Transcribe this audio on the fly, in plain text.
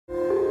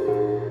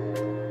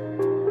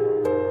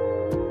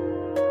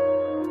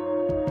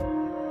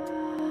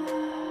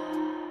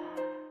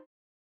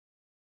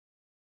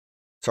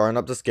Starting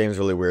up this game is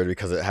really weird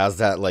because it has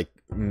that, like,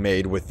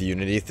 made with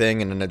Unity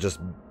thing, and then it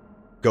just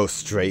goes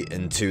straight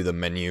into the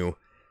menu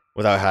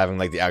without having,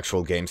 like, the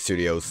actual game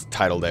studio's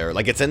title there.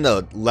 Like, it's in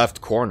the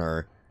left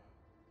corner.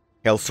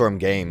 Hailstorm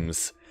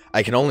Games.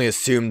 I can only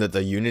assume that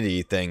the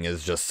Unity thing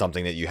is just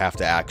something that you have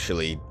to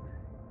actually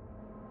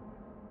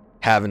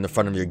have in the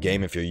front of your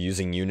game if you're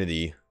using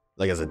Unity,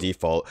 like, as a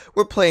default.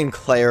 We're playing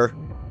Claire,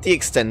 the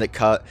extended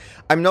cut.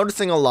 I'm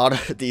noticing a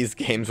lot of these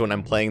games when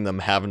I'm playing them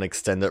have an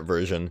extended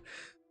version.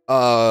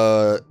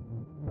 Limited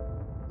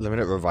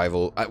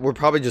revival. We're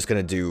probably just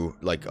gonna do,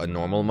 like, a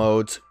normal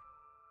mode.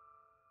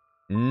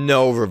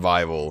 No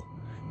revival.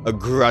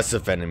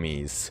 Aggressive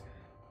enemies.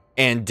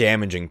 And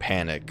damaging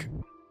panic.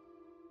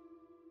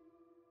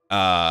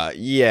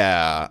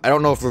 Yeah. I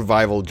don't know if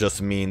revival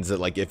just means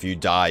that, like, if you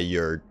die,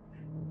 you're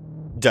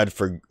dead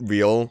for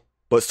real.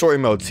 But story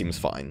mode seems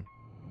fine.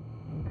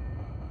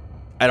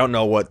 I don't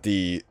know what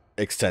the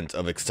extent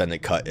of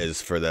extended cut is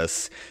for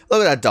this.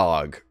 Look at that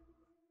dog.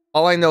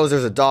 All I know is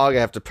there's a dog.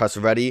 I have to press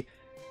ready.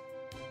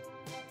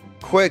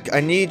 Quick, I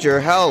need your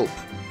help.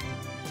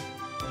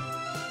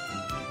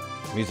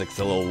 Music's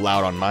a little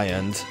loud on my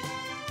end.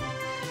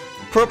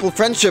 Purple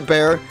Friendship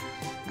Bear.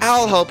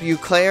 I'll help you,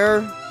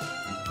 Claire.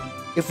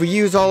 If we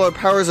use all our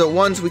powers at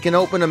once, we can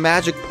open a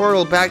magic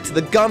portal back to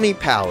the Gummy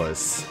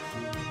Palace.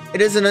 It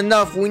isn't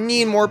enough. We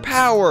need more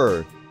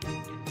power.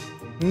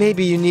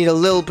 Maybe you need a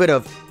little bit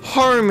of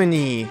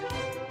harmony.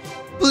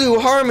 Blue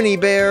Harmony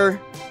Bear.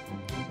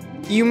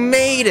 You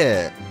made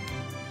it!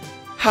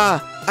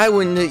 Ha! I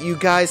wouldn't let you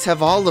guys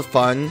have all the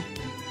fun.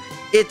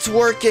 It's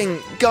working!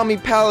 Gummy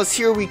Palace,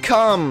 here we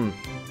come!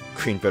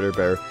 Green Bitter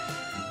Bear.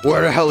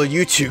 Where the hell are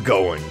you two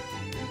going?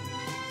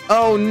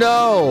 Oh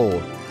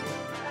no!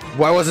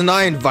 Why wasn't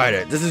I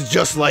invited? This is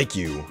just like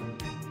you.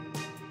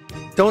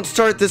 Don't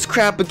start this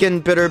crap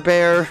again, Bitter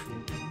Bear.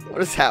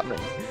 What is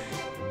happening?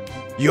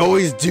 You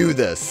always do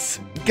this.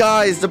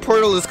 Guys, the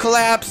portal is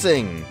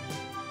collapsing!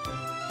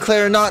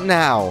 Claire, not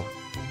now.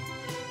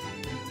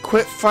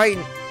 Quit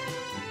fighting.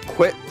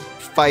 Quit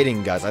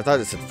fighting, guys. I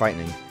thought it said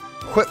frightening.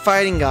 Quit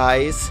fighting,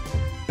 guys.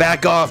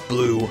 Back off,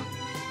 Blue.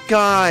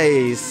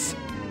 Guys.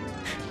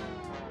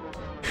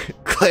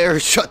 Claire,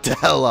 shut the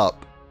hell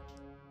up.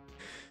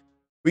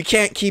 We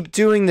can't keep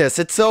doing this.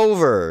 It's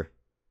over.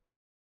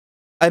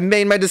 I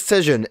made my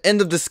decision. End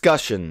of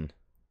discussion.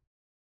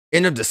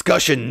 End of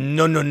discussion?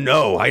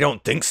 No. I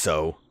don't think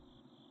so.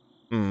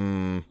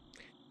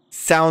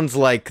 Sounds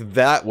like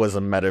that was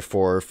a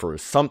metaphor for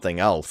something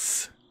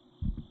else.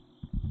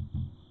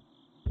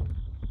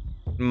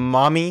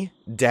 Mommy?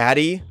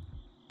 Daddy?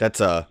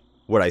 That's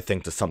what I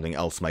think the something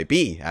else might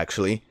be,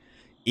 actually.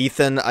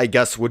 Ethan, I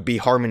guess, would be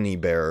Harmony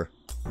Bear.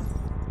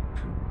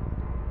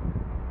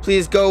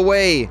 Please go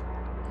away!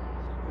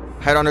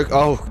 Hide under-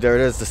 oh, there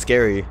it is, the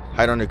scary.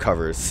 Hide under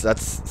covers. That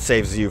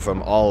saves you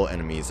from all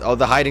enemies. Oh,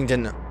 the hiding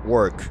didn't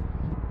work.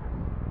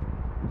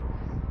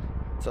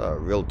 It's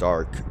real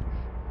dark.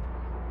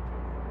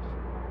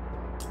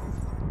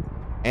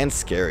 And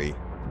scary.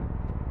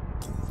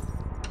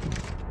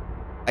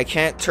 I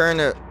can't turn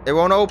it. It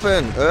won't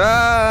open.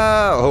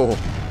 Ah! Oh.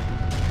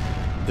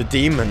 The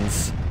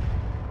demons.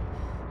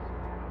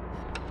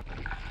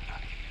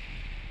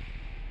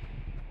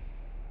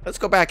 Let's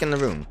go back in the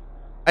room.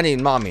 I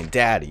need Mommy and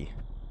Daddy.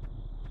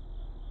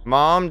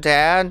 Mom,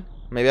 Dad?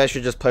 Maybe I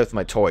should just play with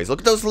my toys. Look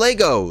at those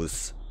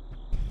Legos!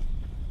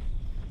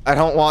 I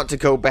don't want to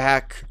go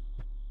back.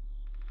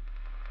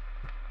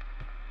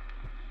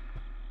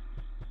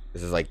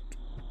 This is like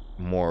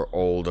more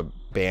old,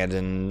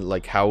 abandoned,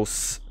 like,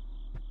 house.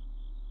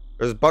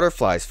 There's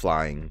butterflies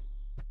flying.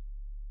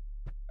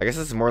 I guess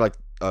it's more like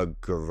a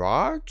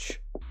garage?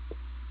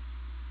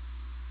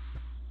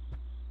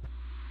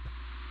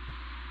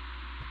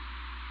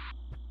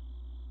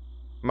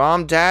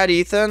 Mom, Dad,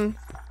 Ethan?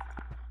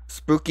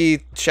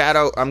 Spooky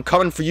Shadow. I'm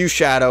coming for you,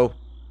 Shadow.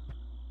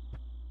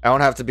 I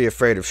don't have to be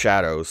afraid of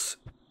shadows.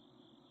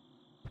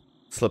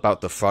 Slip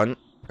out the front.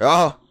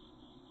 Oh!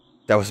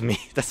 That was me.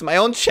 That's my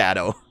own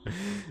shadow.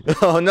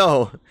 Oh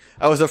no.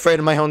 I was afraid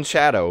of my own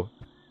shadow.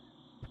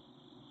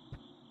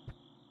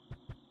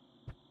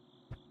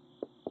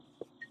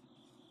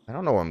 I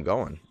don't know where I'm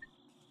going.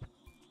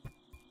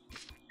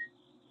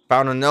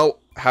 Found a note.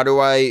 How do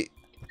I...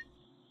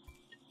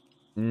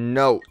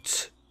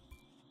 Note.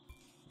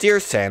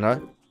 Dear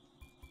Santa.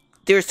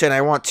 Dear Santa,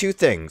 I want two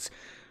things.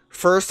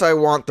 First, I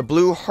want the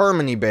Blue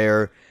Harmony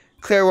Bear.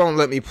 Claire won't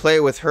let me play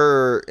with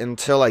her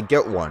until I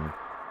get one.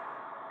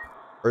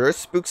 Are there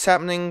spooks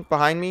happening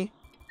behind me?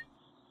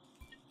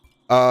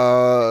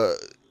 The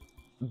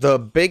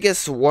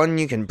biggest one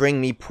you can bring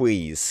me,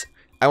 please.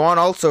 I want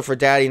also for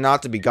Daddy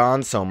not to be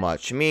gone so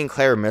much. Me and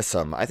Claire miss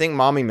him. I think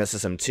Mommy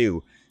misses him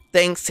too.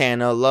 Thanks,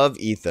 Santa. Love,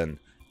 Ethan.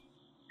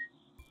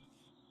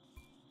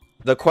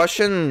 The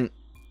question...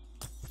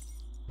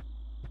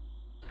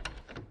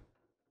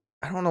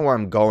 I don't know where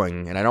I'm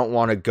going, and I don't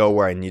want to go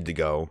where I need to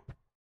go.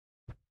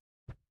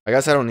 I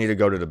guess I don't need to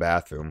go to the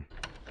bathroom.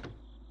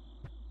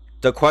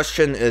 The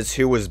question is,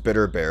 who was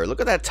Bitter Bear? Look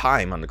at that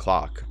time on the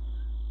clock.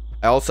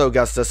 I also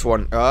guess this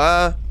one...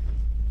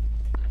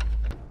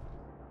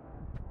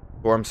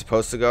 Where I'm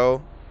supposed to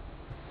go?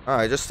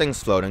 Alright, just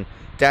things floating.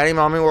 Daddy,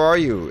 Mommy, where are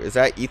you? Is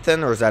that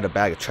Ethan or is that a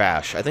bag of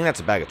trash? I think that's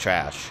a bag of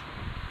trash.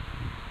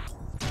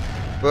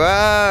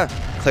 Ah!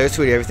 Claire,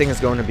 sweetie, everything is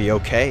going to be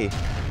okay.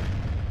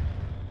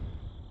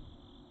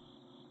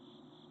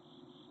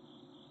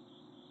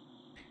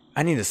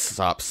 I need to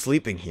stop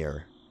sleeping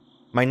here.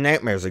 My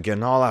nightmares are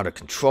getting all out of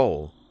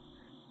control.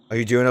 Are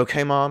you doing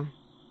okay, Mom?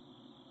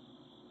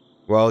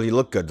 Well, you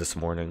look good this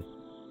morning.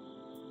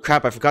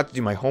 Crap, I forgot to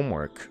do my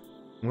homework.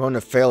 I'm going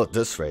to fail at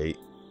this rate.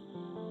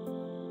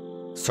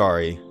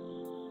 Sorry.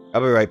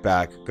 I'll be right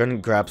back. Gonna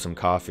grab some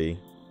coffee.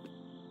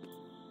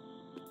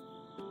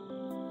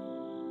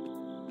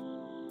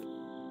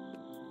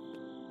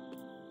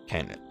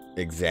 Can't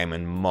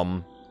examine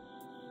Mum.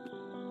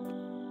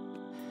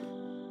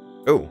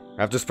 Oh,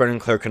 after sprinting,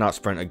 Claire cannot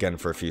sprint again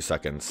for a few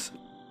seconds.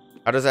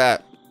 How does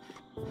that...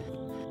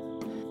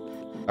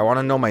 I want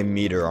to know my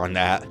meter on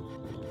that.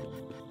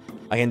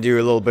 I can do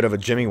a little bit of a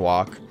Jimmy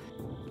walk.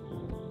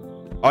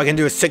 Oh, I can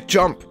do a sick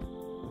jump.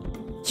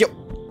 Yep.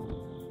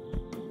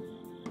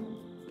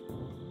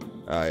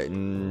 Alright,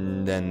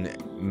 and then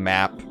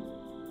map.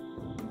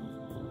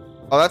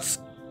 Oh, that's...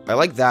 I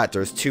like that.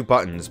 There's two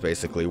buttons,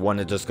 basically. One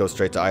that just goes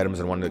straight to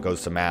items and one that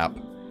goes to map.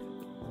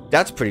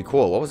 That's pretty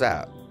cool. What was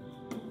that?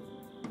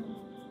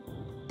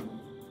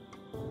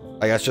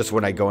 I guess just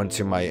when I go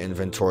into my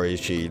inventory,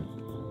 she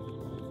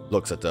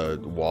looks at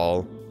the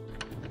wall.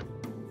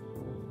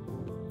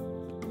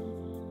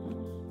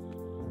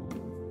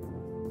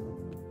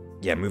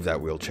 Yeah, move that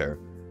wheelchair.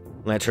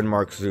 Lantern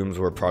mark zooms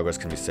where progress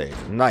can be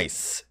saved.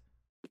 Nice.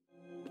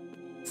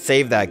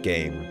 Save that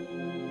game.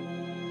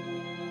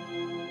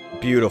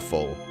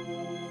 Beautiful.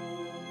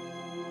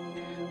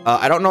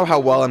 I don't know how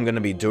well I'm going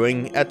to be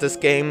doing at this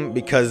game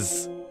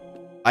because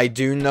I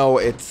do know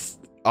it's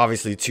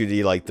obviously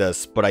 2D like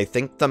this, but I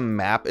think the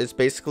map is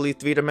basically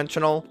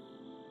 3-dimensional.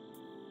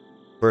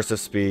 Burst of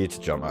speed,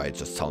 jump. Alright,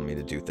 just telling me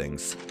to do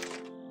things.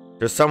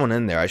 There's someone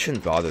in there. I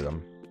shouldn't bother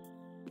them.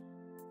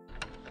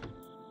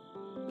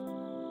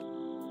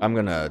 I'm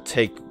gonna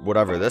take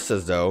whatever this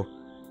is, though.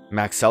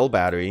 Max cell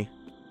battery.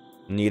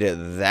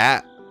 Needed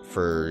that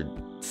for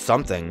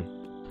something.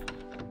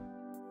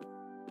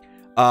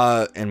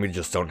 And we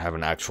just don't have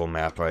an actual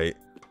map, right?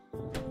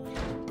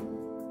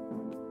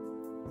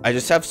 I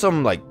just have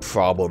some, like,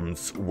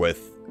 problems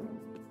with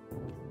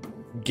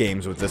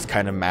games with this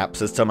kind of map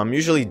system. I'm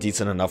usually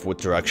decent enough with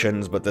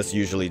directions, but this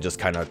usually just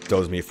kind of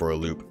throws me for a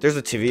loop. There's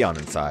a TV on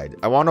inside.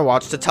 I want to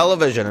watch the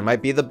television. It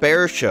might be the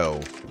Bear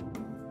Show.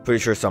 Pretty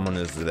sure someone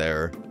is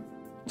there.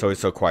 It's always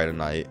so quiet at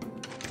night.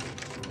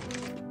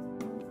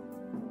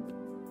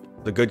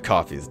 The good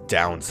coffee is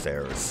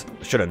downstairs.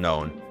 I should have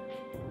known.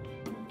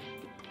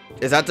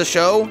 Is that the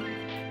show?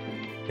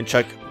 You can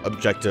check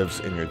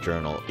objectives in your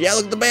journal. Yeah,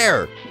 look at the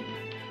bear!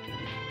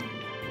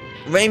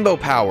 Rainbow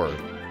power.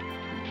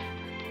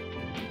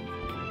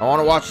 I want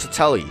to watch the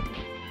telly.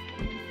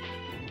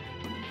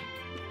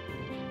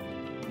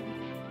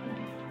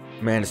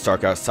 Man, it's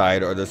dark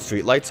outside. Are the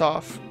street lights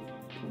off?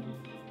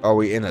 Are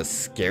we in a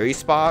scary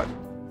spot?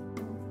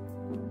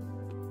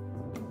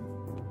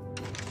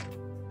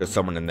 There's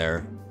someone in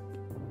there.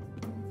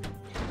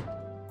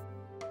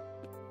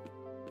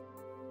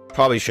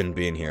 Probably shouldn't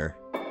be in here.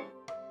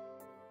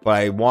 But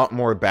I want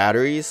more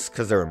batteries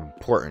because they're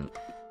important.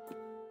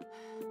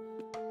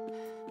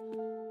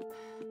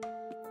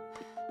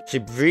 She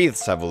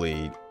breathes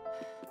heavily.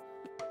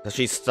 Does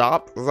she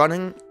stop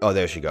running? Oh,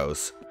 there she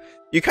goes.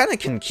 You kind of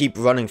can keep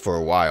running for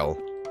a while.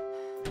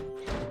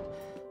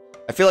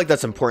 I feel like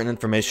that's important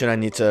information I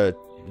need to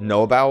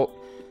know about.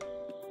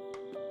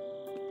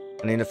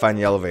 I need to find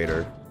the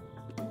elevator.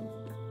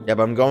 Yeah,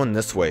 but I'm going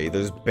this way.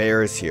 There's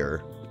bears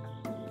here.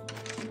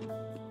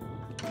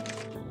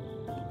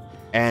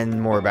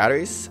 And more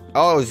batteries?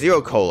 Oh,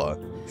 zero cola.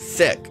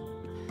 Sick.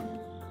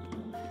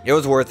 It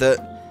was worth it.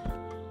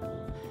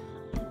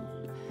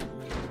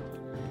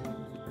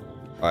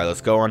 Alright,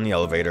 let's go on the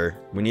elevator.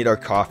 We need our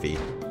coffee.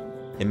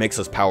 It makes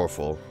us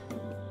powerful.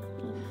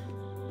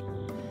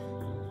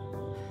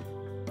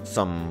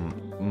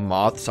 Some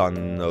moths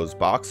on those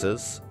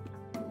boxes.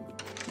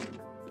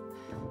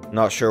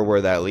 Not sure where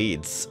that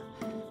leads.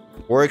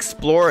 We're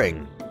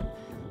exploring.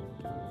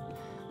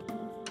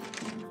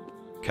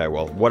 Okay,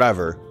 well,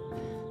 whatever.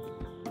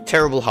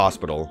 Terrible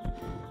hospital.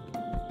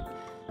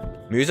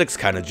 Music's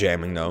kind of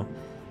jamming, though.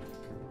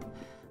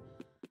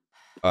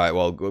 Alright,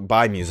 well,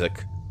 goodbye,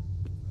 music.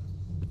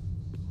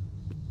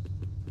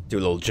 Do a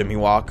little Jimmy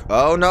walk.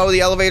 Oh no, the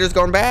elevator's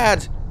going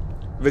bad!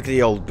 Look at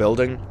the old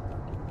building.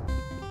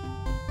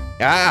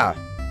 Ah!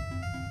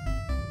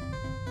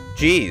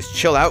 Jeez,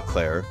 chill out,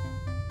 Claire.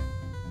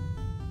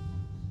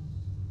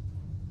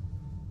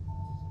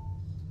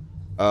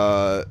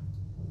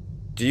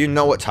 Do you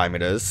know what time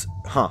it is?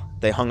 Huh,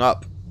 they hung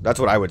up. That's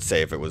what I would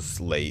say if it was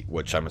late,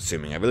 which I'm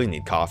assuming. I really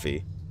need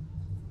coffee.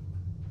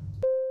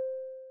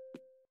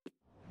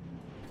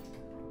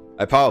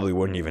 I probably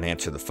wouldn't even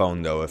answer the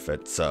phone, though, if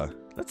it's,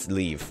 let's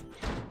leave.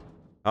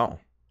 Oh.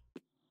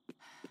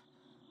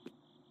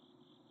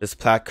 This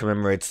plaque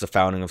commemorates the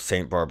founding of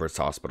St. Barbara's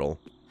Hospital.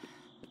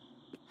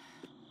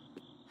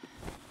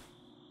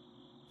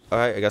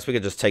 Alright, I guess we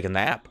could just take a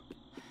nap.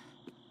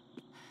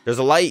 There's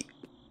a light!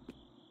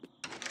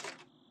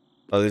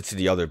 Oh, it's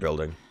the other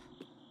building.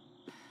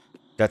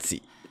 That's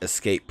the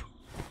escape.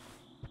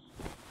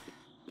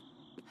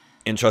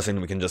 Interesting,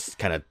 we can just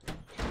kind of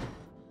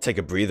take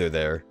a breather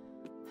there.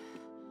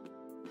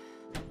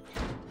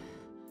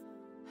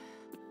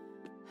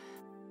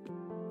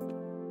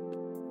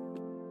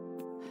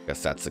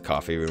 Guess that's the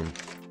coffee room.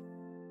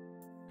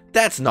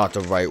 That's not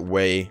the right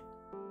way.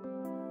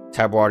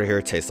 Tap water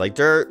here tastes like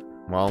dirt.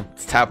 Well,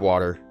 it's tap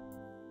water.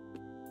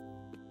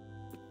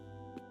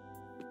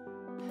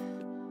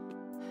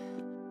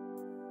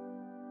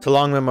 It's a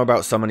long memo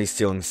about somebody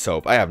stealing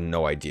soap. I have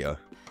no idea.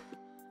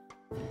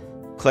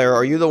 Claire,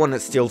 are you the one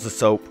that steals the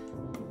soap?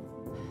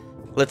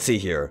 Let's see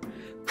here.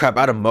 Crap,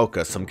 out of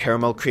mocha, some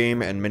caramel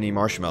cream, and mini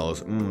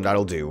marshmallows.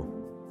 That'll do.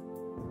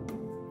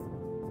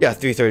 Yeah,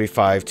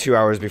 3:35, 2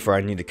 hours before I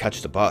need to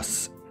catch the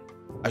bus.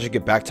 I should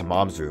get back to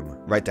Mom's room,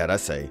 write that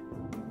essay.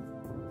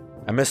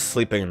 I miss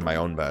sleeping in my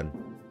own bed.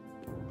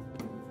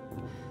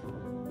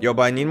 Yo,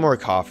 but I need more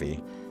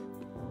coffee.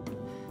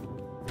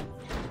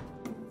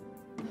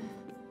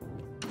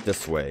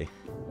 This way.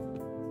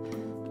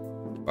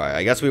 Alright,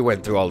 I guess we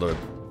went through all the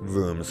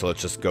rooms, so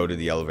let's just go to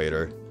the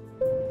elevator.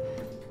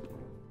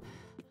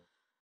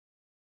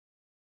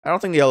 I don't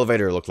think the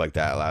elevator looked like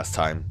that last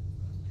time.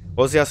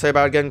 What was the essay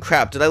about again?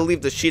 Crap, did I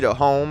leave the sheet at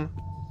home?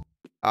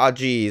 Ah,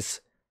 jeez.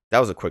 That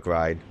was a quick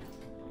ride.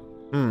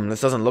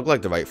 This doesn't look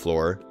like the right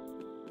floor.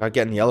 Gotta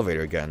get in the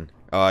elevator again.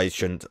 Oh, I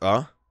shouldn't,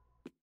 I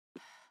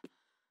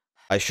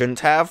shouldn't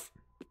have?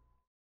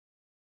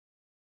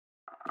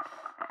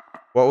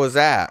 What was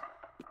that?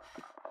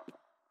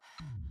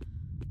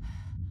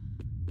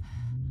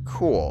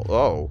 Cool.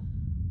 Oh.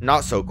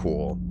 Not so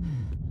cool.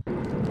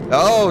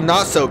 Oh,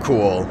 not so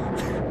cool.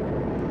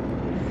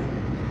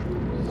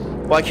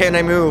 Why can't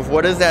I move?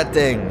 What is that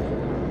thing?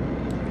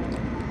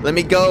 Let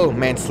me go.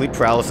 Man, sleep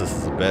paralysis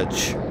is a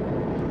bitch.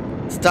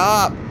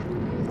 Stop.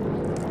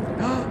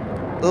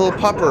 Little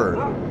pupper.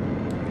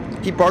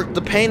 He barked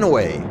the pain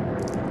away.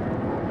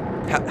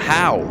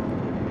 How?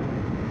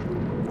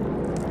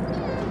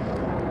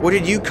 Where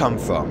did you come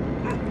from?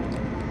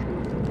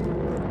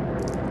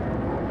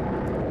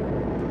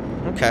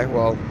 Okay,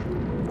 well.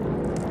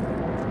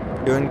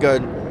 Doing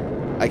good.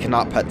 I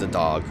cannot pet the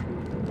dog.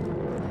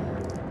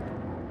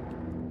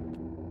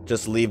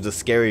 Just leave the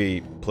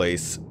scary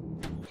place.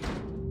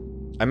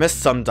 I missed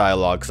some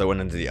dialogue because I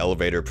went into the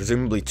elevator,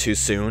 presumably too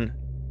soon.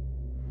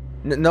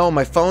 No,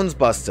 my phone's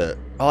busted.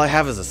 All I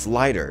have is this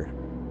lighter.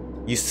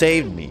 You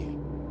saved me.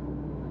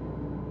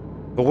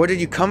 But where did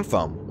you come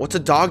from? What's a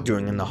dog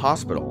doing in the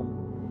hospital?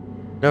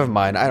 Never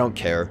mind, I don't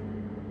care.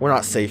 We're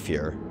not safe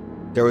here.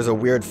 There was a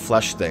weird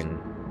flesh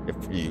thing, if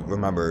you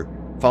remember.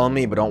 Follow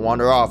me, but don't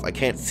wander off. I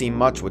can't see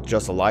much with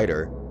just a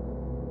lighter.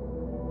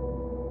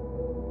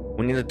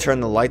 We need to turn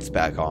the lights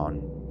back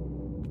on.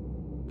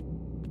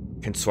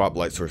 Can swap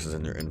light sources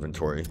in your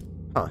inventory.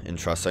 Huh,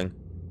 interesting.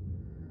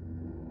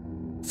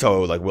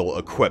 So, like, we'll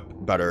equip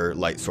better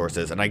light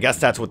sources. And I guess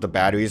that's what the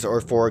batteries are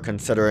for,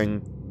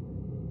 considering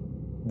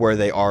where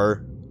they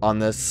are on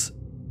this.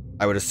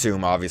 I would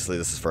assume, obviously,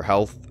 this is for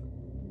health.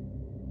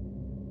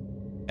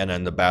 And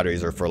then the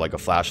batteries are for, like, a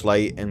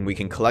flashlight. And we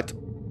can collect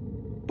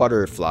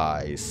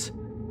butterflies.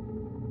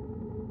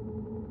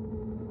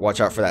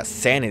 Watch out for that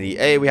sanity.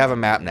 Hey, we have a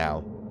map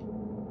now.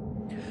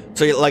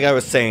 So, like I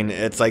was saying,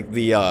 it's like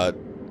the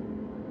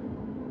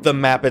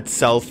map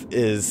itself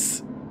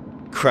is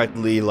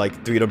correctly,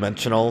 like,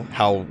 three-dimensional,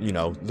 how, you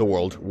know, the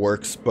world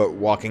works, but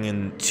walking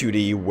in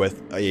 2D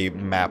with a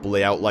map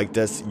layout like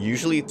this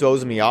usually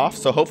throws me off,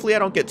 so hopefully I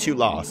don't get too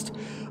lost.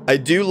 I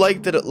do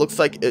like that it looks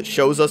like it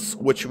shows us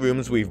which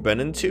rooms we've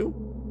been into.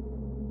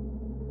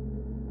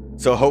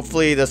 So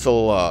hopefully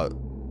this'll,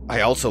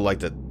 I also like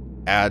that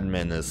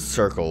admin is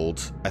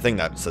circled. I think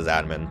that says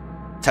admin.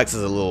 Text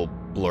is a little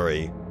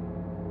blurry.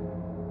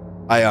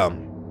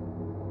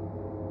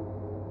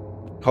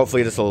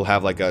 Hopefully this will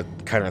have like a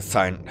kind of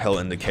Silent Hill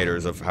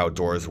indicators of how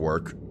doors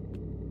work.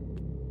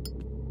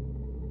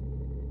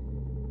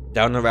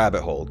 Down the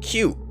rabbit hole.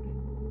 Cute.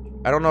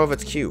 I don't know if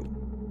it's cute.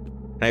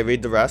 Can I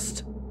read the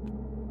rest?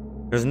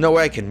 There's no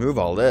way I can move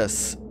all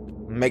this.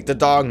 Make the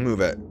dog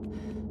move it.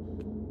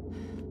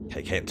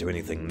 I can't do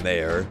anything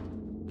there.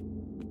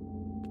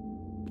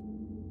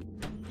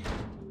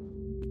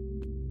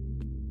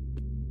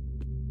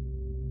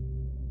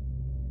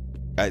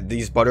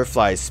 These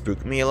butterflies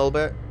spook me a little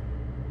bit.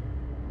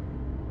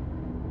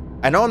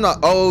 I know I'm not...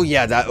 Oh,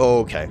 yeah, that... Oh,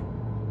 okay.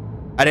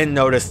 I didn't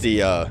notice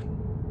the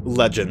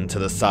legend to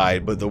the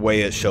side, but the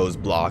way it shows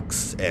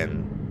blocks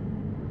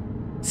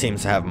and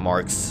seems to have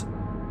marks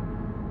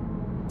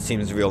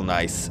seems real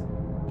nice.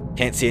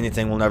 Can't see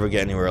anything. We'll never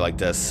get anywhere like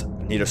this.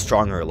 Need a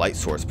stronger light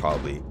source,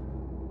 probably.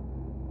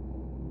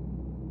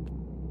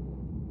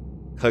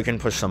 Click and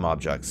push some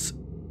objects.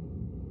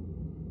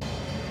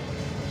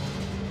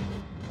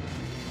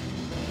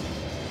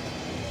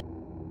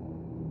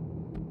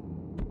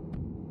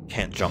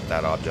 Can't jump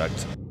that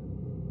object.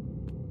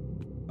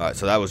 Alright,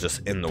 so that was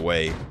just in the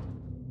way.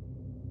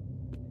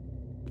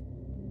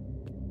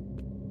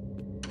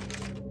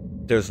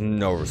 There's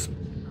no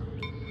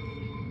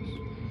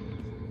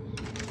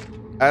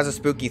That's a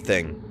spooky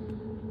thing.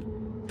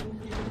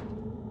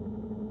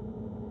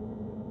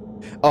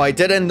 Oh, I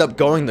did end up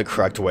going the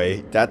correct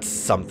way. That's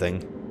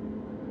something.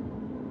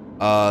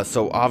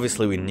 So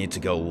obviously we need to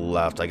go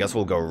left. I guess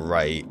we'll go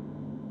right.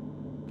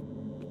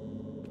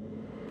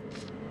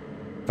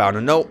 Found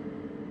a note.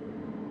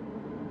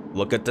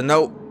 Look at the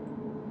note.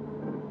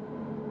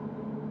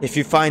 If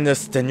you find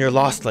this, then you're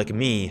lost like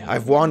me.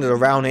 I've wandered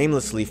around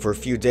aimlessly for a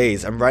few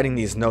days. I'm writing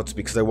these notes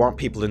because I want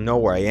people to know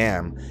where I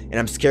am, and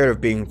I'm scared of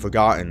being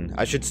forgotten.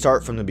 I should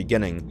start from the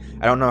beginning.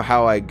 I don't know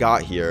how I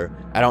got here.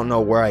 I don't know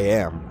where I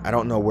am. I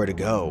don't know where to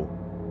go.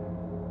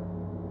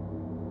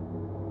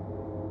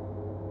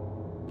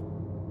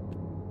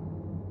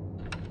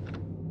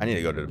 I need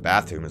to go to the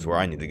bathroom is where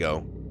I need to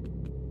go.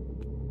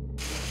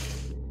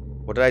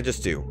 What did I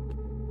just do?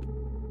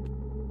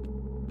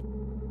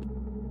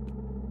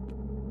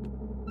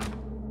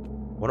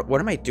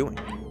 What am I doing?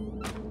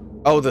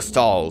 Oh, the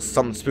stalls.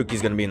 Something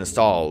spooky's gonna be in the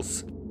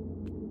stalls.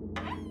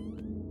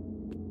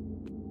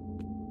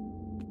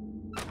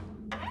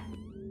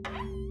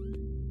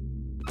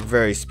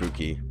 Very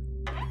spooky.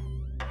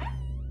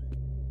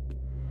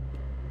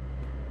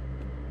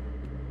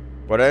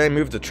 Why did I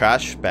move the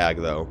trash bag,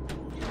 though?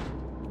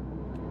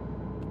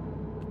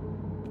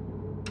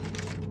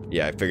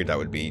 Yeah, I figured that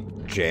would be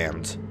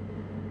jammed.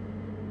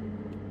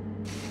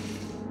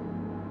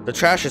 The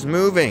trash is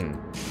moving!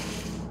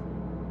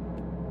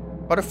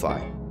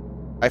 Butterfly.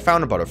 I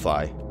found a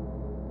butterfly.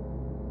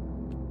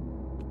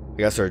 I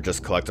guess they're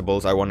just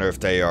collectibles. I wonder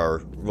if they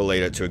are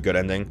related to a good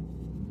ending.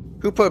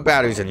 Who put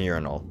batteries in a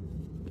urinal?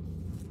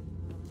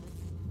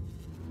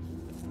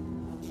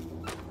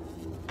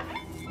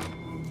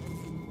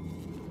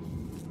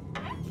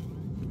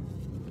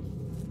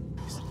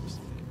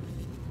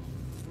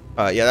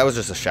 Yeah, that was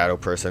just a shadow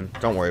person.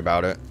 Don't worry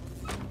about it.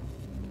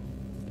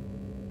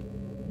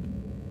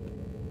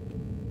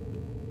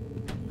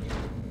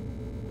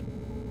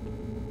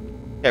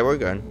 Okay, we're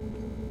good.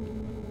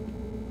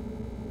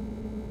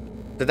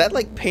 Did that,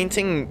 like,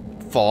 painting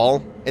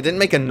fall? It didn't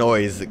make a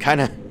noise. It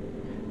kind of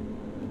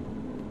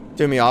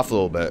threw me off a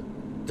little bit.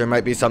 There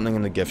might be something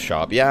in the gift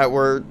shop. Yeah,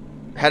 we're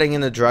heading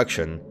in the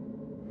direction.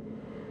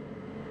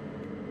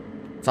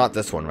 It's not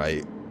this one,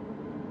 right?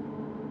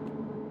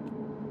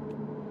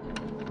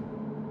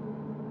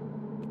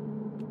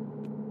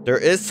 There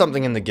is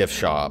something in the gift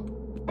shop.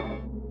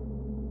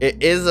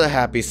 It is a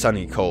Happy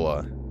Sunny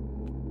Cola.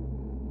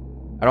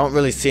 I don't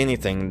really see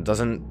anything.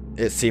 Doesn't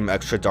it seem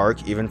extra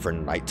dark even for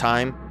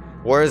nighttime?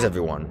 Where is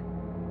everyone?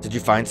 Did you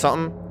find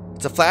something?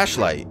 It's a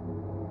flashlight.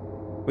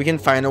 We can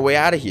find a way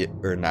out of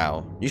here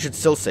now. You should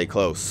still stay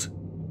close.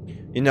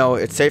 You know,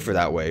 it's safer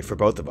that way for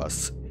both of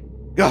us.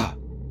 Gah!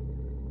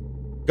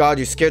 God,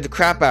 you scared the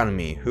crap out of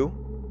me. Who?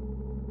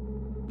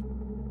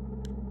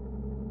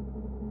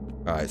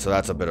 Alright, so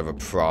that's a bit of a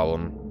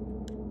problem.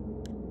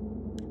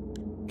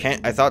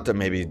 I thought that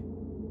maybe...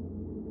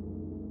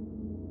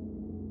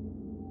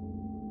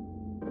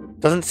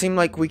 Doesn't seem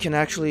like we can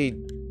actually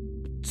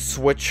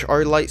switch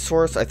our light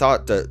source. I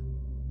thought that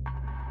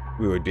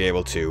we would be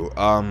able to.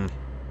 So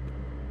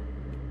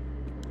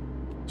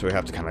we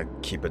have to kind of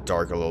keep it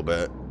dark a little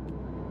bit.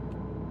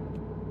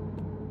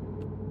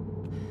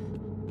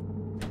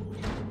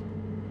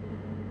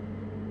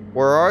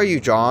 Where are you,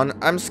 John?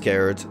 I'm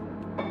scared.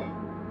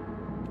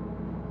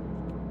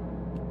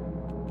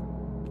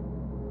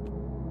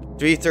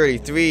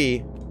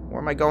 $333.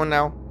 Where am I going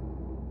now?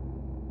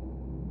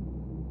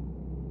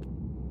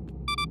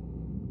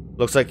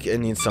 Looks like it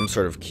needs some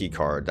sort of key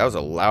card. That was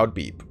a loud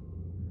beep.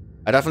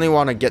 I definitely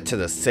want to get to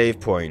the save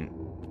point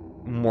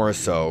more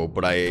so,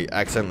 but I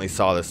accidentally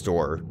saw this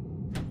door.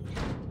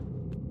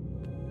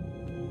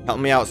 Help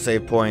me out,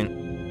 save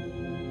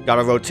point.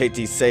 Gotta rotate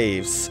these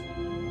saves.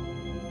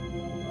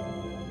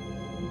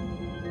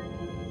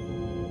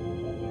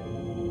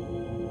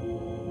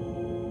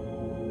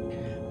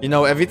 You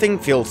know, everything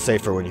feels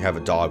safer when you have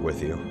a dog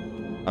with you.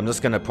 I'm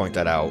just gonna point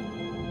that out.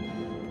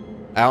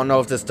 I don't know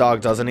if this dog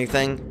does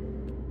anything.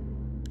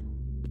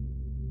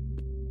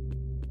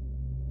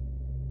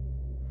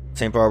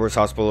 St. Barbara's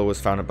Hospital was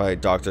founded by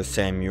Dr.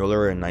 Sam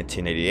Mueller in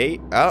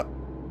 1988.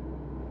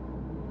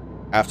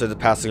 After the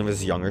passing of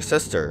his younger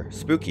sister.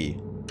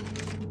 Spooky.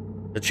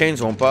 The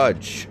chains won't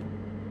budge.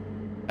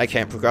 I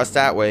can't progress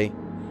that way.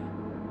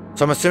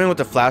 So I'm assuming with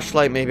the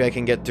flashlight, maybe I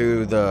can get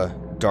through the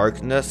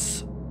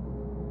darkness.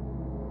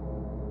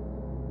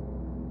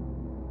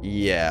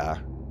 Yeah.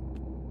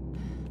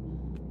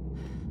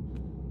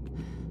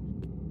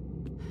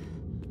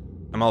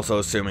 I'm also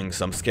assuming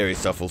some scary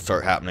stuff will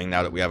start happening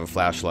now that we have a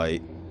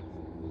flashlight.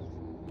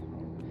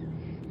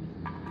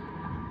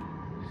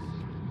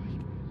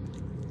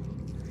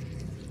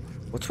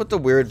 What's with the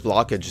weird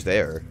blockage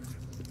there?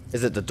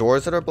 Is it the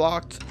doors that are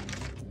blocked?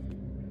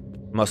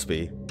 Must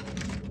be.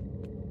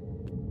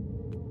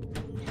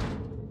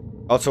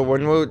 Also,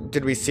 when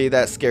did we see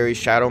that scary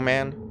shadow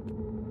man?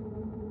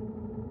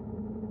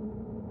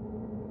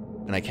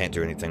 And I can't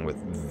do anything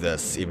with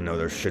this, even though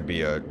there should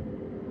be a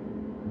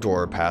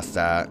door past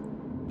that.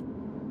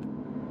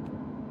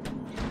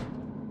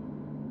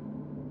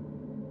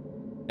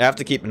 I have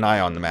to keep an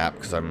eye on the map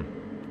because I'm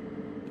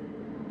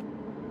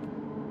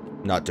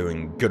not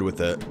doing good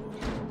with it.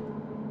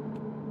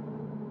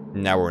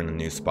 Now we're in a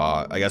new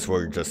spot. I guess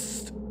we're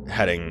just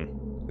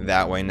heading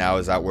that way now.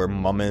 Is that where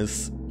Mum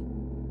is?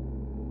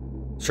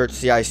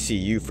 Search the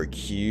ICU for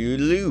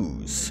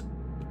clues.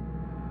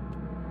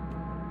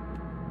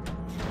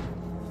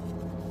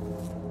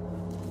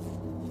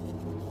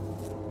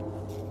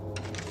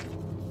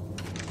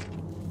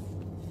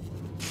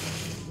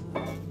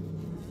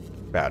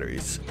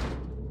 Batteries.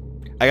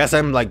 I guess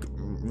I'm like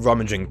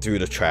rummaging through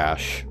the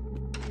trash.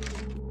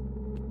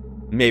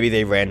 Maybe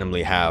they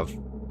randomly have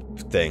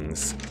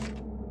things.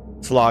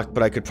 It's locked,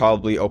 but I could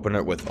probably open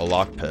it with a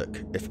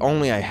lockpick. If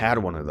only I had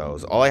one of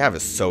those. All I have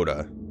is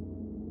soda.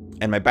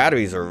 And my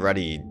batteries are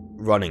already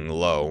running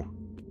low.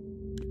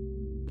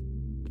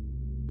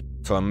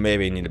 So I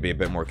maybe need to be a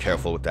bit more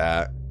careful with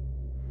that.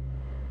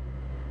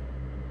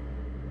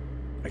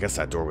 I guess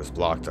that door was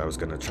blocked. I was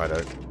gonna try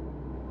to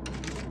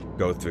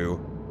go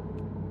through.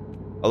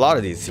 A lot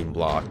of these seem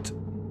blocked.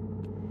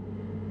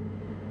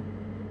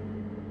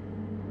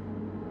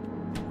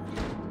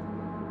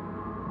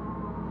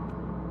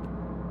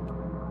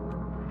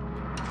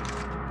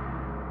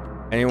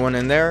 Anyone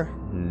in there?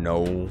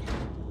 No.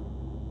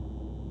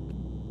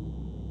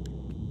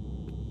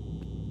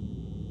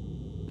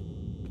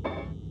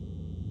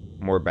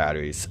 More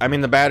batteries. I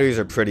mean, the batteries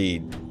are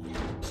pretty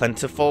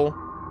plentiful.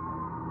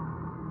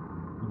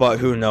 But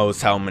who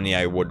knows how many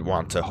I would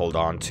want to hold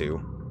on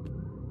to.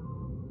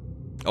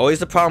 Always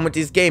the problem with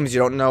these games, you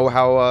don't know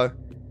how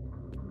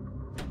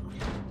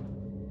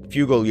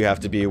frugal you have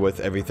to be with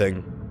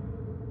everything.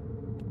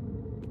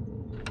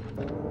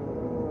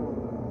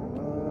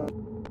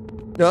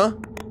 Huh?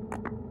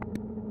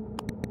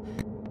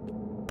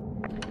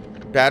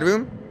 Bad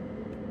room?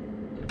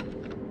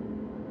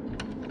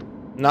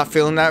 Not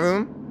feeling that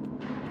room?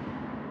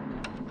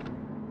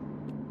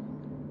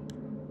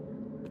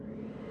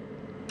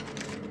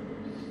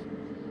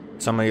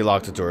 Somebody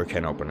locked the door,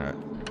 can't open it.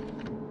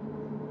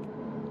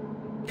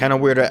 Kind of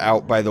weirded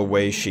out by the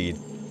way she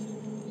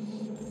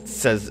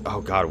says, oh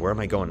god, where am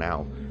I going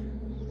now?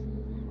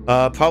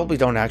 Probably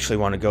don't actually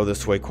want to go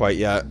this way quite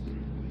yet.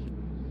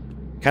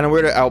 Kind of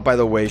weirded out by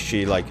the way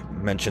she, like,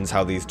 mentions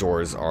how these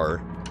doors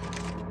are.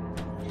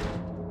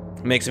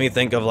 Makes me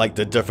think of, like,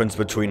 the difference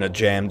between a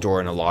jammed door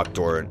and a locked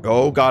door.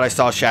 Oh god, I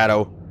saw a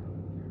shadow.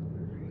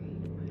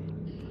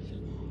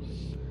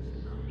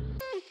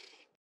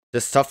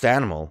 This stuffed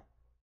animal.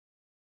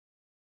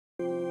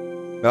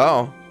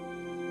 Oh.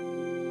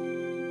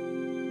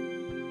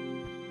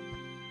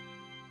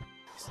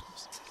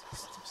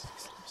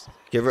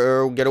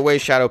 Get away,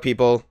 shadow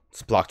people.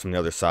 It's blocked from the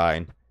other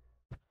side.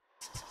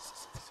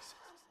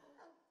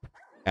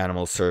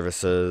 Animal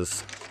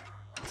services.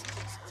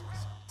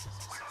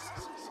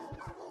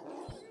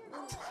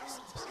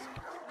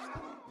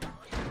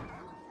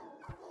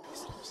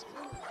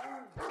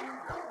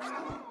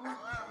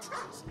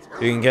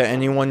 You can get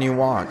anyone you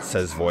want,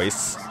 says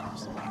voice.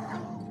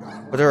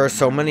 But there are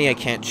so many I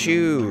can't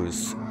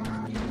choose.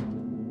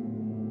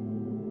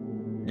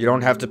 You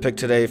don't have to pick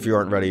today if you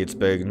aren't ready, it's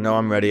big. No,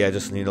 I'm ready, I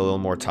just need a little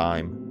more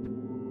time.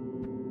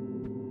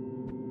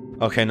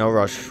 Okay, no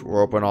rush.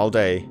 We're open all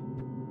day.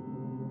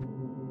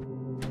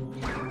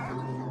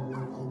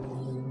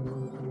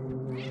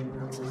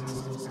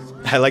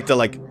 I like the,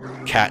 like,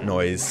 cat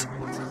noise.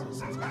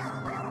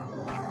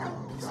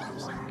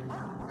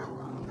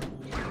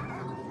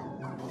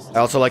 I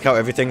also like how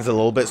everything's a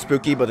little bit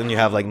spooky, but then you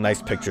have, like, nice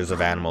pictures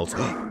of animals.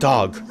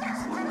 Dog!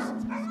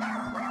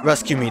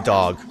 Rescue me,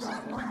 dog.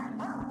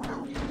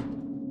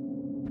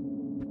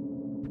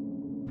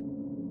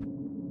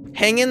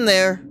 Hang in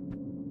there.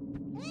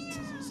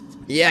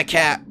 Yeah,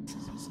 cat.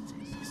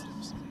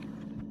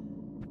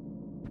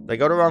 Did I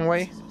go the wrong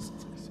way?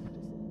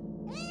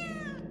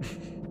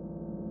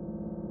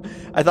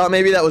 I thought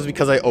maybe that was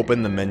because I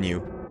opened the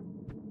menu.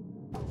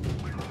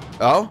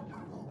 Oh?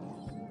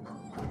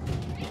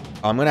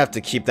 I'm gonna have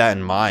to keep that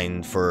in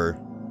mind for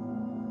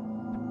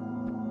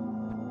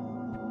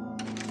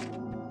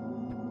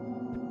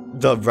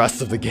the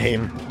rest of the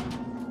game.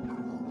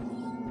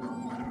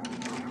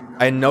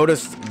 I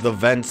noticed the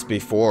vents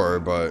before,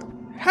 but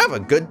have a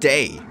good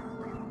day.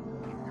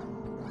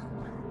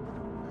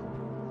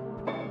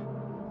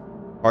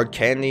 Hard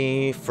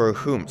candy for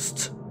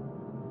whomst.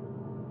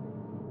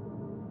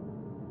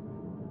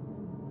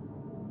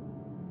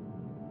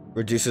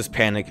 Reduces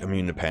panic,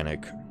 immune to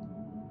panic.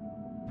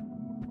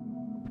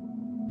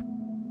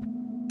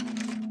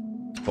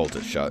 Bolt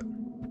it shut.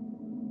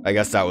 I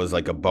guess that was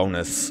like a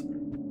bonus.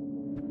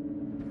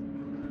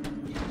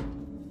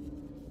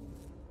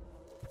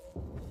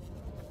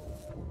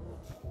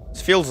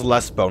 This feels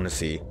less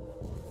bonusy.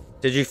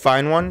 Did you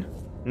find one?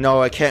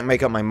 No, I can't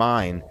make up my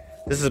mind.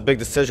 This is a big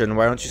decision.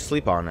 Why don't you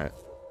sleep on it?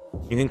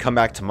 You can come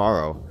back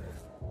tomorrow.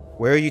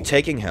 Where are you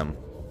taking him?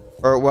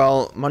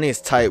 Well, money is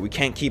tight. We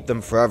can't keep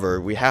them forever.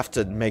 We have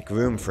to make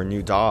room for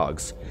new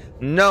dogs.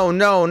 No,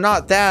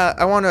 not that.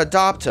 I want to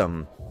adopt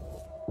him.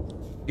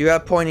 You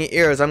have pointy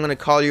ears. I'm going to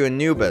call you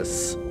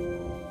Anubis.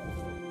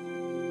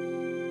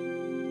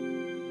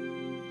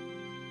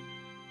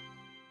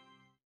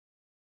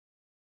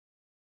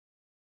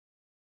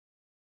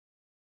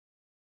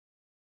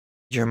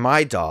 You're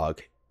my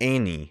dog,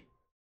 Annie.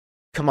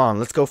 Come on,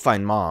 let's go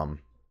find Mom.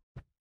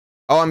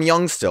 Oh, I'm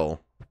young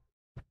still.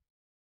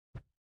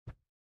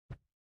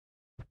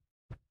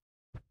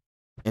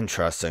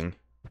 Interesting.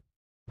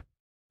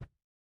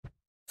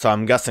 So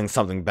I'm guessing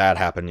something bad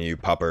happened to you,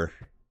 pupper.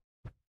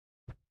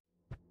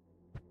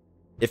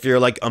 If you're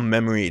like a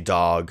memory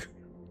dog,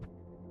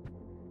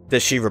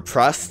 that she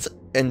repressed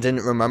and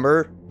didn't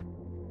remember,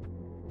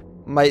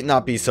 might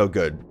not be so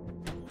good.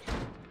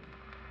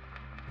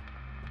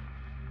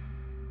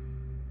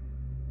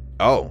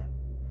 Oh.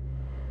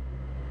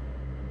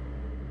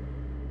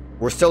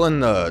 We're still in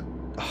the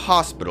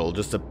hospital,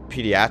 just a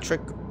pediatric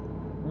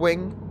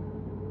wing?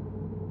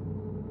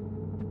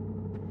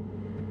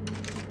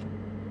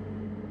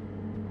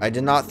 I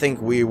did not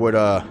think we would,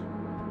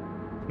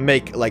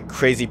 make, like,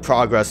 crazy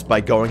progress by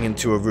going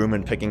into a room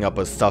and picking up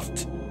a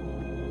stuffed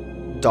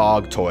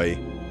dog toy.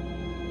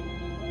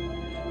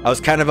 I was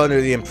kind of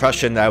under the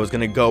impression that I was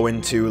gonna go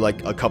into,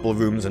 like, a couple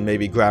rooms and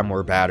maybe grab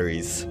more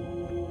batteries.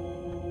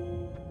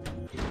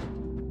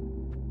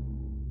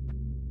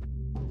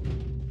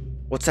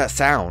 What's that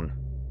sound?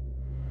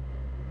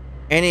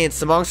 Annie, it's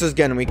the monsters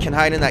again. We can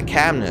hide in that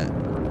cabinet.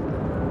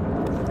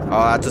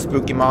 Oh, that's a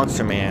spooky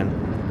monster, man.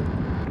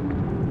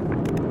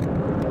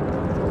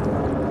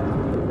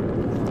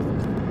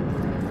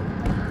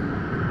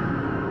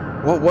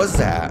 What was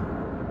that?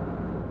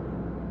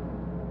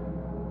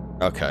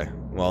 Okay,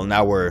 well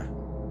now we're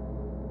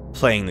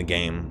playing the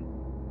game.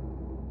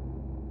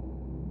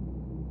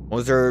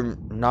 Was there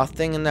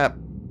nothing in that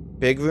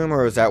big room,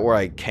 or is that where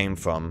I came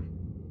from?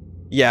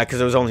 Yeah, because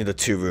there was only the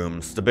two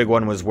rooms. The big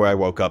one was where I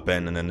woke up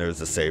in, and then there's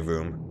the save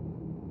room.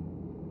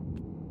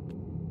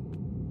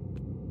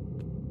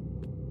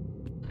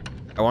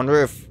 I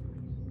wonder if...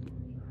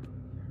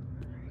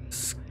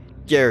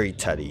 Scary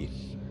Teddy.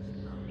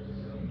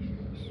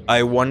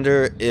 I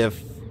wonder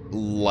if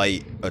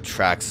light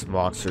attracts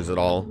monsters at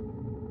all.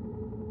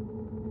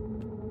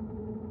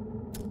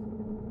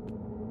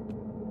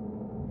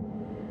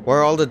 Why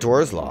are all the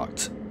doors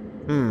locked?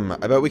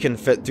 I bet we can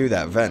fit through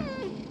that vent.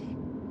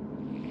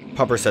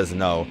 Pupper says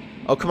no.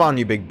 Oh, come on,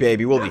 you big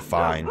baby, we'll be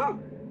fine.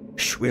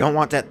 Shh, we don't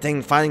want that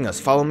thing finding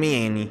us. Follow me,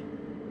 Annie.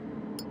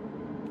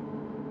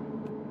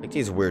 Like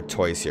these weird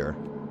toys here.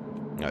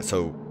 Yeah,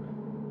 so...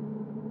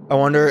 I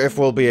wonder if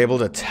we'll be able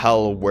to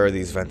tell where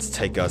these vents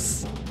take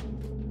us.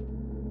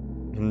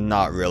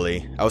 Not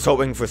really. I was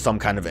hoping for some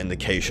kind of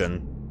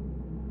indication.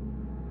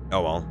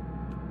 Oh well.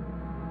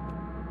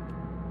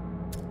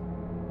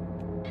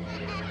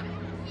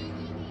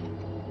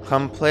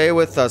 Come play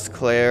with us,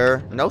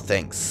 Claire. No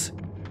thanks.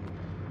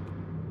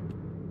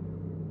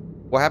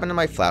 What happened to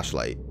my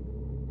flashlight?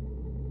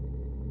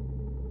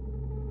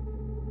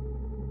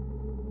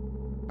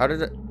 How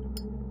did it...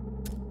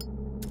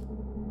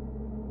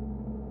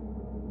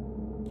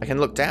 I can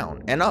look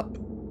down and up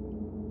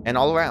and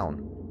all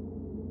around.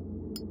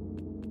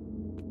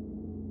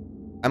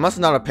 I must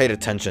not have paid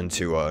attention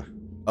to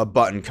a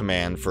button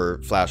command for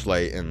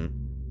flashlight, and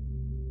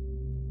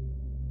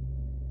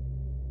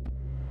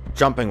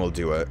jumping will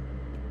do it.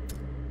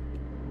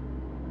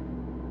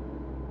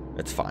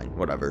 It's fine,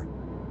 whatever.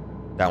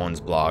 That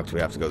one's blocked. We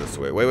have to go this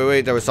way.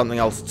 Wait. There was something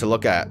else to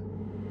look at.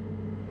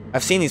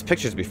 I've seen these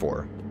pictures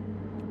before.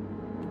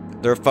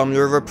 They're from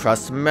your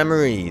repressed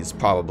memories,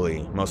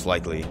 probably. Most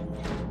likely.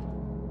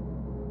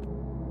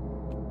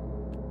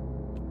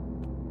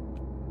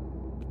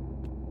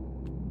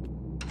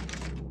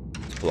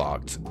 It's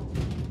blocked.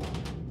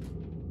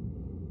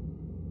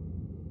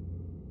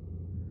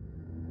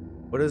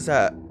 What is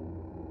that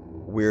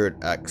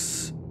weird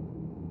X?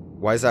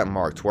 Why is that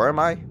marked? Where am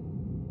I?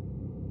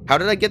 How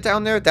did I get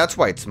down there? That's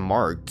why it's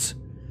marked.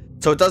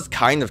 So it does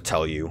kind of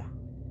tell you.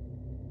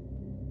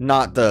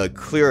 Not the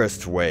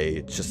clearest way,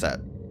 it's just that.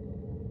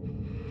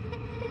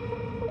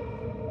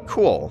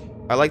 Cool.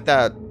 I like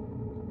that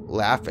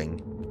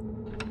laughing.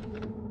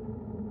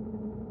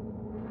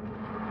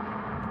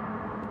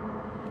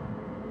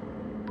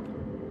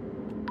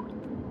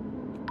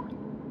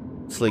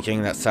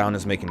 Sleeking, that sound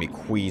is making me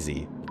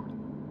queasy.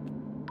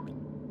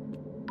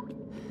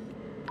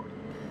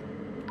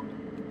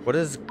 What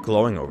is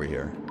glowing over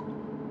here?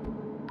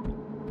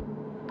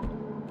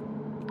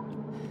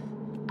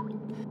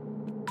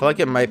 I feel like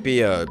it might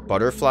be a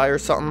butterfly or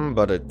something,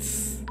 but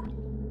it's...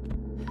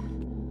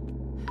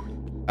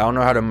 I don't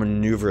know how to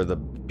maneuver the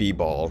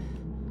b-ball.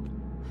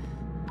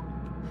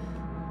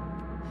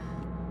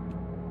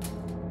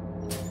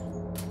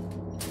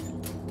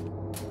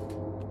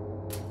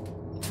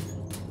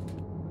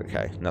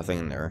 Okay, nothing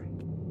in there.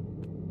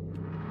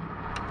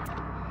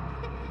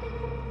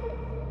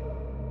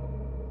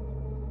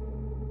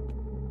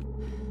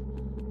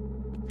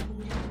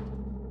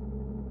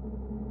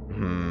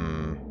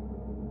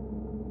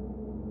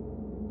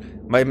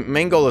 My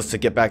main goal is to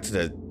get back to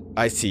the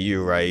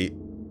ICU, right?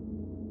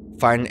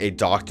 Find a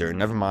doctor.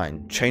 Never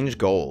mind. Change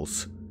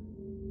goals.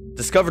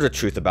 Discover the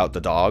truth about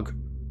the dog.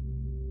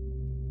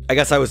 I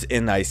guess I was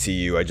in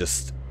ICU. I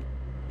just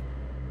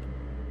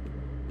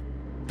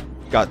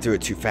got through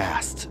it too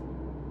fast.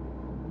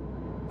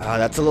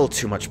 That's a little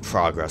too much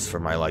progress for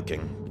my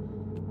liking.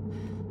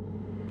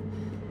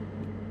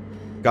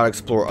 Gotta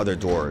explore other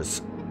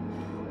doors.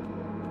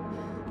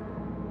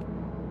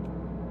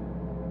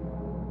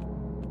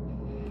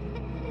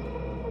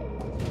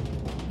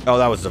 Oh,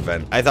 that was the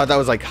vent. I thought that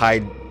was like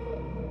hide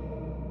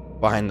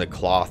behind the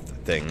cloth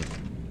thing.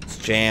 It's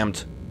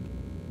jammed.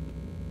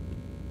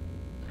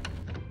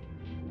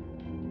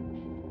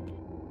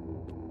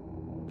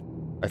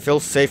 I feel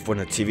safe when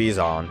the TV's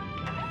on.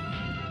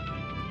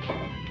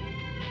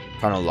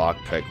 Found a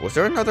lockpick. Was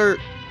there another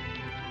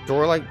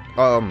door like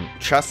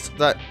chest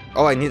that...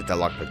 Oh, I needed that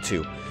lockpick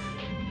too.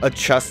 A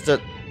chest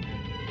that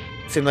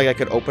seemed like I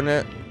could open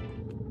it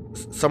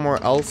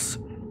somewhere else.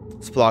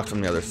 It's blocked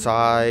from the other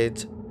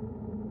side.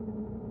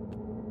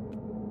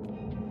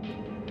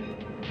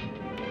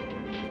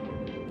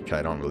 Okay,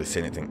 I don't really see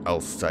anything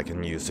else I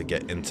can use to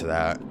get into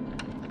that.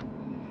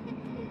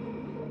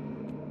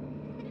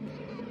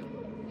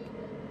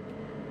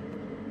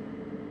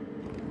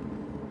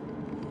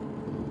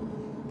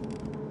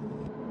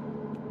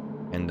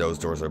 And those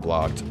doors are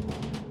blocked.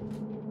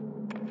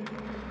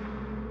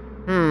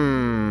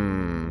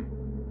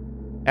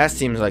 That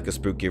seems like a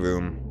spooky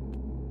room.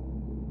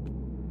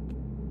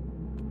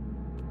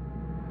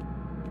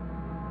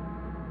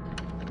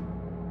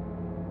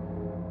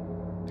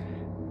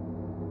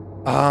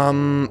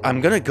 I'm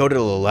gonna go to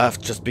the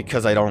left just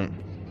because I don't...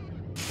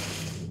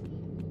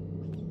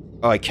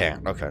 Oh, I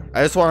can't. Okay.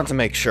 I just wanted to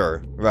make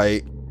sure,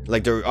 right?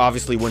 Like, there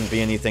obviously wouldn't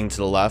be anything to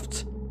the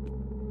left.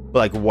 But,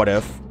 like, what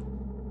if?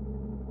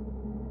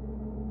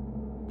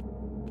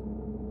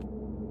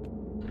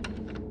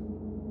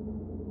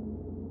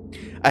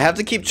 I have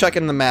to keep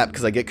checking the map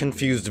because I get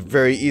confused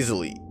very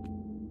easily.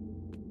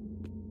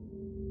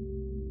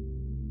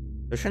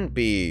 There shouldn't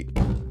be...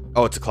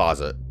 Oh, it's a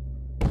closet.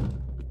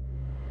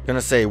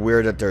 Gonna say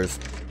weird that there's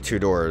two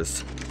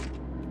doors.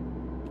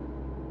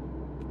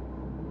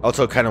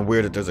 Also kind of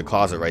weird that there's a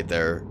closet right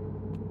there.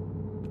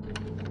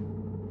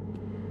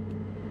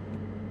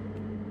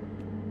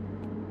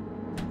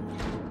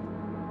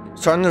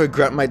 Starting to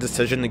regret my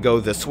decision to go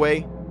this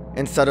way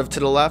instead of to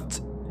the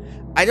left.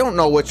 I don't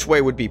know which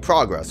way would be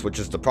progress, which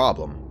is the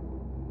problem.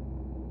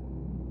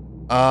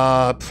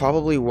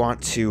 Probably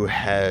want to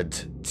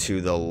head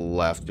to the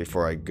left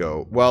before I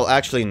go. Well,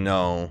 actually,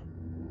 no.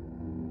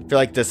 I feel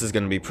like this is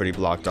going to be pretty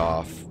blocked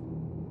off.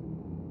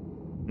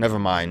 Never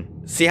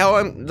mind. See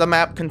how the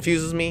map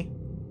confuses me?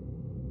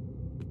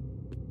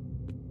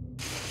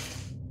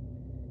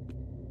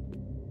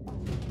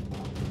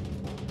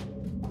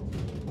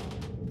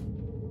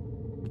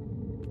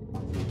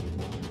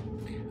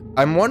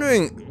 I'm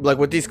wondering, like,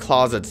 with these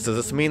closets, does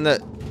this mean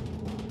that...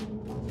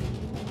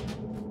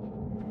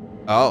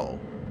 Oh.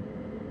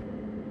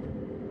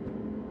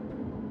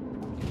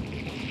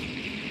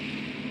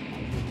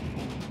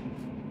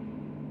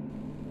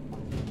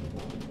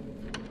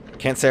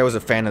 Can't say I was a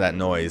fan of that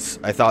noise.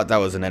 I thought that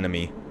was an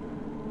enemy.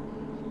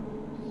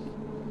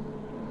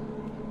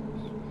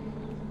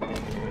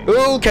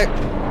 Okay.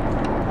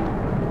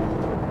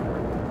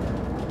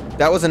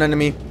 That was an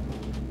enemy.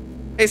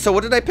 Hey, so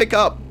what did I pick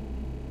up?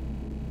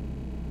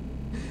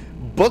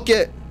 Book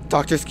it!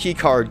 Doctor's key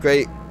card,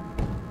 great.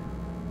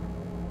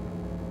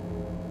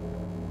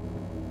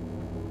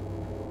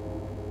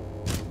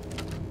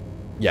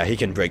 Yeah, he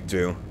can break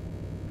through.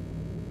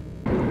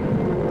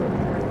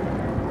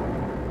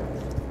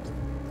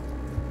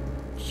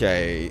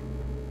 Okay.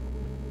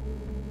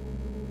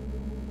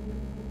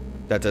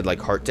 That did like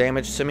heart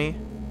damage to me.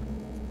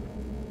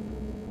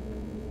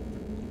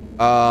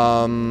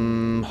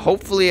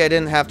 Hopefully I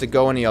didn't have to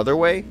go any other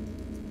way,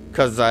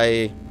 'cause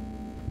I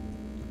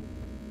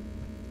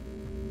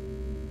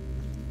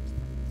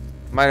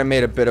might have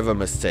made a bit of a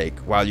mistake.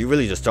 Wow, you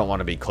really just don't want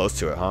to be close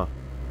to it, huh?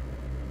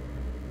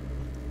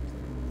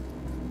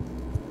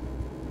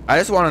 I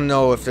just want to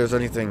know if there's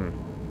anything...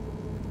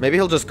 Maybe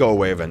he'll just go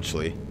away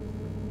eventually.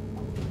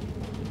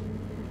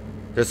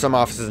 There's some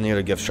offices near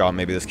the gift shop.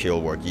 Maybe this key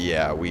will work.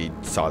 Yeah, we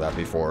saw that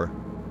before.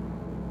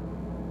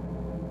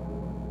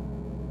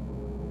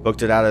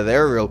 Booked it out of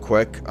there real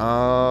quick.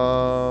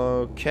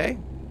 Okay.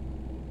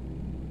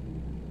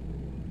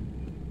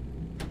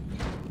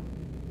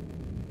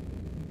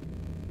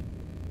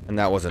 And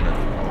that wasn't it.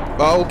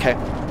 Oh, okay.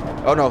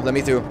 Oh no, let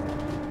me through.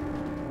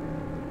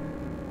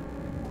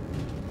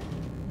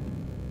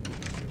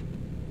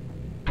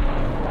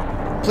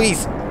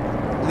 Please,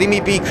 leave me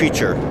be,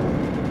 creature.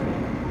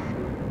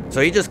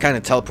 So he just kind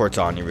of teleports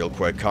on you real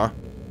quick, huh?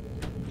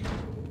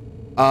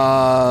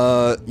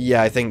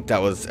 Yeah, I think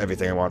that was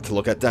everything I wanted to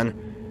look at then.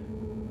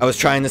 I was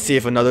trying to see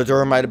if another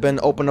door might have been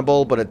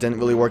openable, but it didn't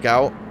really work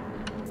out.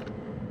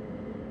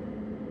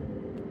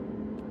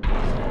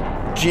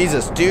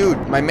 Jesus,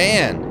 dude, my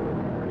man.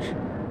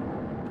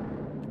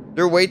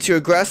 They're way too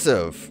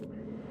aggressive.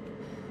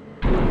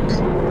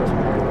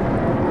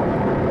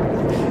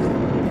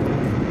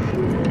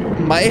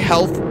 My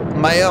health,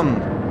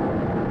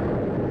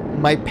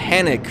 my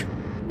panic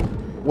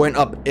went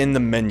up in the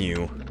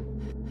menu,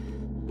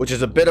 which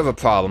is a bit of a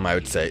problem, I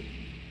would say.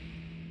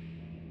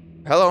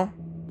 Hello?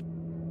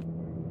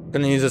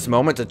 Gonna use this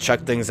moment to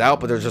check things out,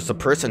 but there's just a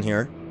person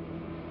here.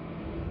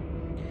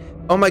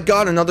 Oh my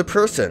god, another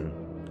person.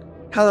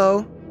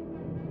 Hello.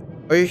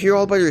 Are you here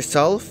all by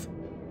yourself?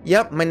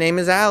 Yep, my name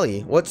is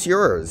Allie. What's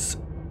yours?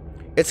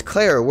 It's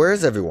Claire. Where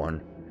is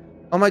everyone?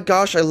 Oh my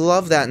gosh, I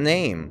love that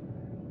name.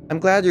 I'm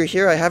glad you're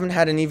here. I haven't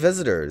had any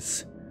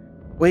visitors.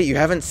 Wait, you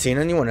haven't seen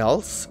anyone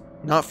else?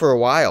 Not for a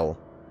while.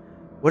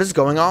 What is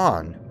going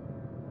on?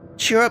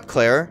 Cheer up,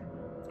 Claire.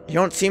 You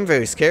don't seem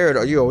very scared.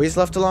 Are you always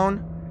left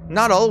alone?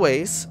 Not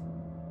always.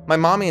 My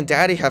mommy and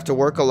daddy have to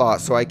work a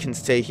lot, so I can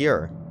stay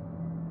here.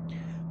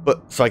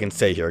 So I can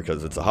stay here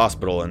because it's a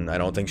hospital, and I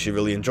don't think she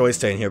really enjoys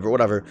staying here, but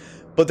whatever.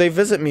 But they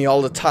visit me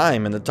all the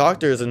time, and the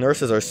doctors and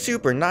nurses are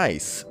super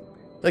nice.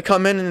 They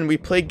come in and we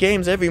play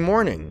games every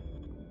morning.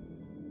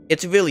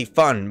 It's really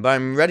fun, but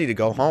I'm ready to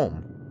go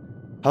home.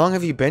 How long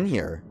have you been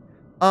here?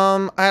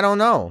 I don't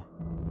know.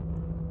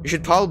 You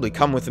should probably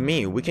come with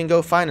me. We can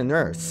go find a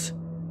nurse.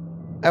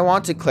 I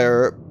want to,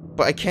 Claire,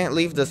 but I can't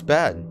leave this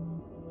bed.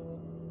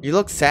 You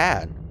look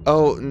sad.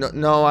 Oh,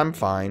 no, I'm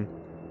fine.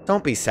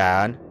 Don't be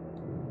sad.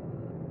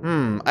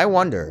 I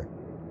wonder.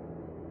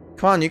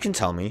 Come on, you can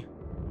tell me.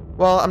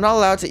 Well, I'm not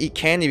allowed to eat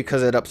candy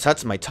because it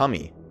upsets my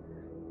tummy.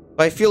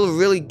 But I feel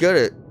really good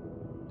at...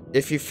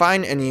 If you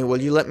find any, will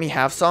you let me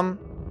have some?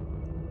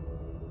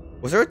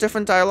 Was there a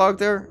different dialogue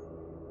there?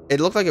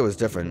 It looked like it was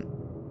different.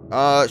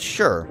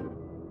 Sure.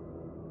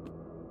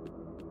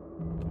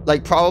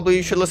 Like, probably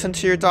you should listen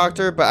to your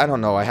doctor, but I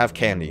don't know, I have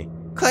candy.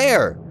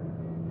 Claire!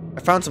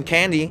 I found some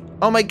candy.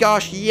 Oh my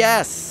gosh,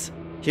 yes!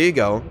 Here you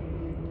go.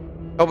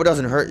 Hope it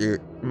doesn't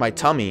hurt my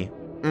tummy.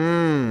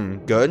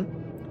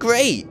 Good?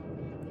 Great!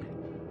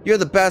 You're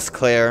the best,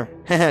 Claire.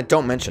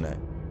 Don't mention it.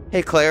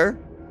 Hey, Claire?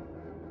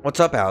 What's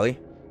up, Allie?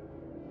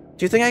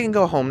 Do you think I can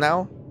go home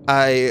now?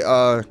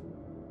 I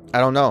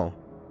don't know.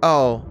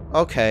 Oh,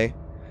 okay.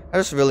 I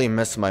just really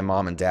miss my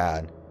mom and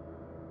dad.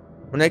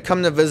 When they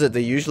come to visit,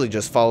 they usually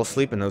just fall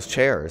asleep in those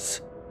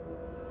chairs.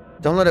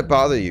 Don't let it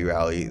bother you,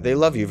 Allie. They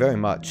love you very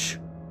much.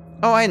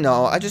 Oh, I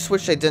know. I just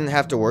wish they didn't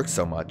have to work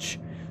so much.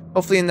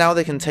 Hopefully now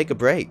they can take a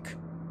break.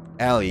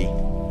 Allie.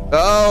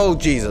 Oh,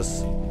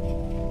 Jesus.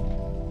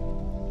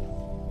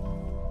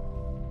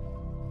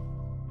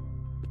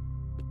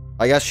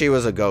 I guess she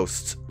was a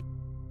ghost.